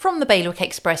From the Bailiwick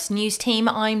Express news team,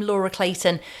 I'm Laura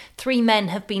Clayton. 3 men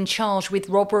have been charged with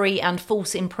robbery and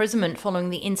false imprisonment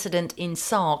following the incident in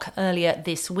Sark earlier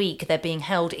this week. They're being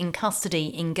held in custody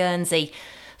in Guernsey.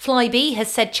 Flybe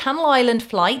has said Channel Island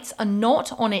flights are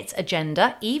not on its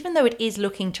agenda, even though it is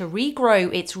looking to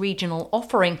regrow its regional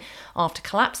offering after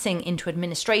collapsing into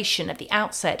administration at the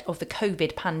outset of the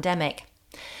COVID pandemic.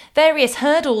 Various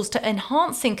hurdles to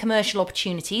enhancing commercial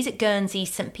opportunities at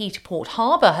Guernsey's St Peter Port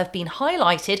Harbour have been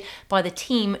highlighted by the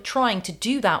team trying to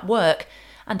do that work.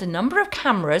 And a number of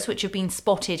cameras which have been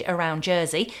spotted around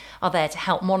Jersey are there to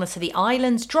help monitor the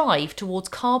island's drive towards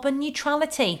carbon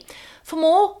neutrality. For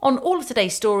more on all of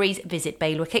today's stories, visit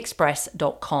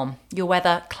bailiwickexpress.com. Your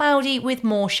weather, cloudy with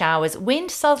more showers,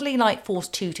 wind southerly light force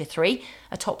 2 to 3,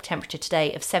 a top temperature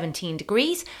today of 17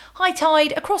 degrees. High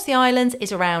tide across the islands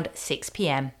is around 6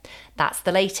 p.m. That's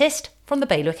the latest from the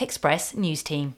Bailiwick Express news team.